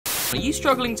Are you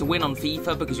struggling to win on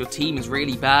FIFA because your team is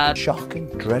really bad? Shocking,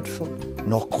 dreadful,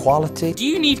 no quality. Do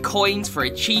you need coins for a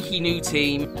cheeky new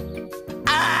team?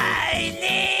 I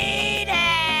need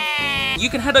it! You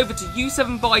can head over to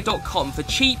u7buy.com for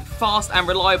cheap, fast and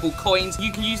reliable coins.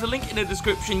 You can use the link in the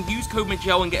description, use code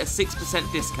Mcjell and get a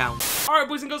 6% discount. Alright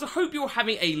boys and girls, I hope you're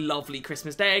having a lovely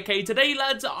Christmas day, okay? Today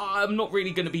lads, I'm not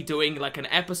really going to be doing like an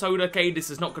episode, okay? This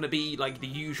is not going to be like the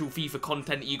usual FIFA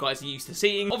content that you guys are used to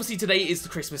seeing. Obviously today is the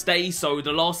Christmas day, so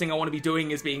the last thing I want to be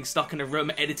doing is being stuck in a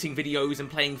room editing videos and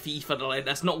playing FIFA.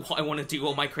 That's not what I want to do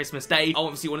on my Christmas day. I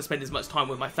obviously want to spend as much time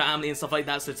with my family and stuff like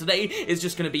that, so today is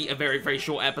just going to be a very, very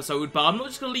short episode, but I'm not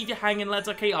just going to leave you hanging lads,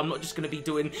 okay? I'm not just going to be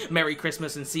doing Merry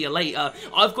Christmas and see you later.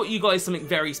 I've got you guys something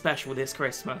very special this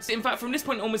Christmas. In fact, from this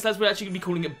point onwards lads, we're actually going to be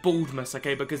calling it Baldmas,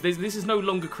 okay? Because this is no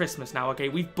longer Christmas now, okay?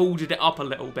 We've balded it up a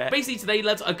little bit. Basically today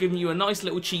lads, I've given you a nice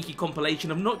little cheeky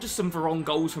compilation of not just some VERON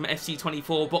goals from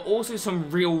FC24, but also some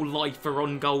real life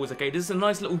VERON goals, okay? This is a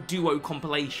nice little duo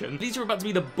compilation. These are about to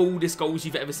be the baldest goals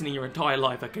you've ever seen in your entire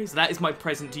life, okay? So that is my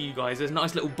present to you guys. There's a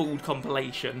nice little bald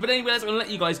compilation. But anyway, I'm going to let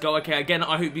you guys go, okay? Again,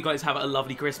 I hope you guys have a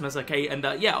lovely Christmas, okay? And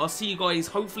yeah, I'll see you guys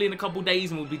hopefully in a couple days,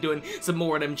 and we'll be doing some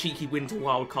more of them cheeky winter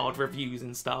wildcard reviews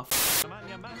and stuff.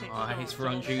 Alright, he's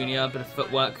VERON Jr., bit of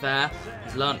footwork there.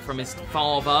 He's learnt from his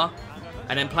father.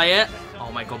 And then play it.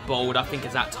 Oh my god, bold. I think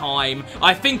it's that time.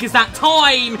 I think it's that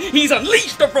time! He's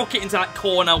unleashed the rocket into that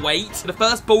corner. Wait. The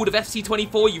first bold of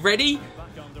FC24. You ready?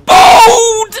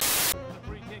 Bold!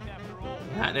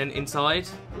 And then inside.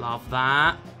 Love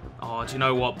that. Oh, do you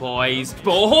know what, boys?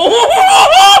 Bold!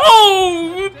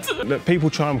 Look, people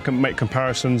try and make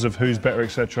comparisons of who's better,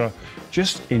 etc.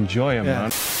 Just enjoy them,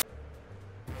 man.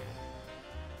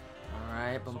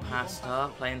 Bompasta,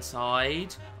 play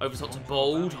inside, over top to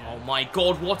Bold. Oh my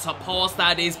god, what a pass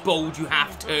that is, Bold, you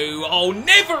have to. Oh,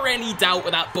 never any doubt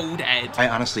with that bald head. I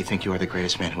honestly think you are the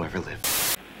greatest man who ever lived.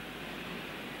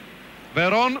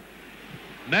 VERON,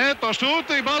 ναι, το σούτ,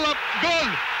 η μπάλα, γκολ.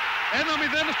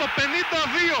 1-0 στο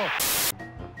 52.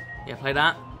 Yeah, play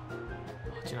that.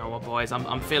 Oh, do you know what, boys?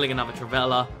 I'm feeling another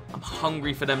Trivela. I'm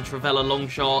hungry for them Trivela long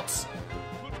shots.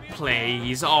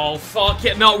 Please. Oh, fuck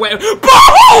it. No, wait.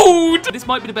 Bold! This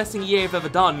might be the best thing EA have ever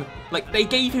done. Like, they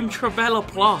gave him Trivela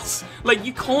Plus. Like,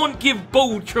 you can't give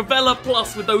Bold Trivela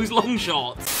Plus with those long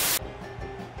shots.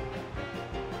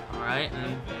 Alright,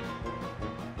 and...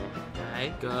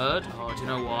 okay, good. Oh, do you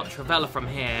know what? Trivela from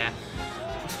here.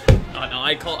 Oh, no,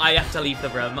 I can't. I have to leave the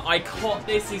room. I can't.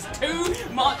 This is too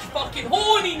much fucking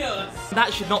horniness.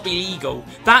 That should not be legal.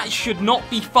 That should not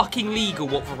be fucking legal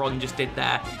what VERON just did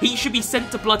there. He should be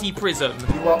sent to bloody prison.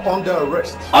 You are under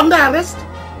arrest. Under arrest?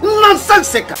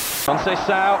 Nonsensical!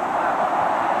 Conceição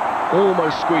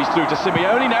almost squeezed through to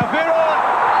Simeone. Now VERON!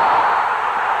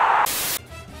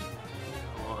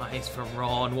 Oh, it's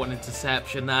VERON. What an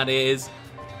interception that is.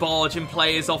 Barging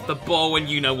players off the ball, and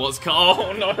you know what's called.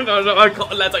 Oh, no, I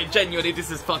can't, lads, I genuinely,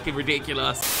 this is fucking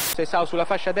ridiculous. Conceição sulla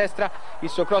fascia destra, il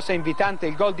suo cross è invitante,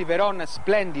 il gol di VERON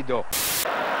splendido.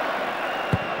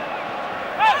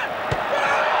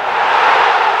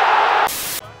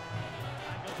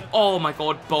 Oh my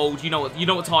god, Bold, you know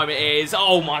what time it is.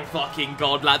 Oh my fucking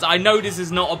god, lads. I know this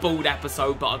is not a Bold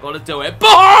episode, but I gotta do it.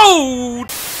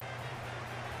 Bold!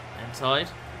 Inside.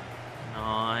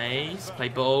 Nice. Play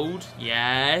Bold.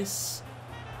 Yes.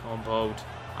 Come on, Bold.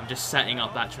 I'm just setting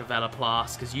up that Trivela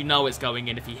Plus, because you know it's going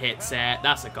in if he hits it.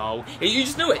 That's a goal. You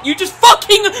just knew it. You just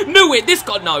fucking knew it. This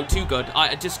guy, no, too good.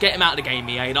 Just get him out of the game,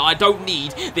 EA. I don't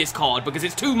need this card, because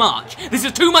it's too much. This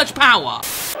is too much power.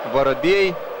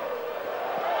 Воробей.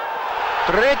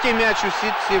 Третий мяч у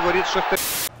Сити, ворит Шахтар.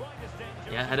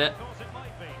 Yeah, head it.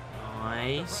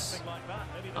 Nice.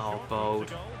 Oh,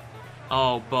 Bold.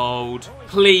 Oh, Bold.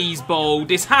 Please, Bold.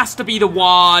 This has to be the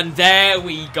one. There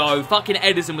we go. Fucking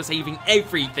Edison was saving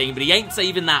everything, but he ain't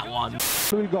saving that one.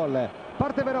 Il gol.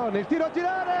 Parte VERON, il tiro a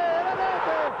girare, la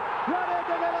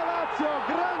rete della Lazio,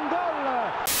 gran gol.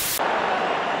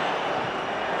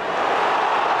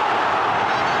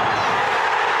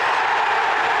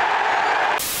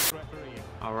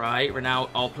 Alright, Ronaldo.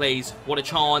 Oh, please. What a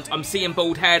chance. I'm seeing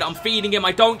Bald head. I'm feeding him.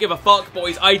 I don't give a fuck,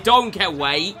 boys. I don't care.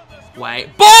 Wait.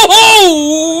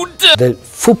 Bold! The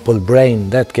football brain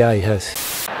that guy has.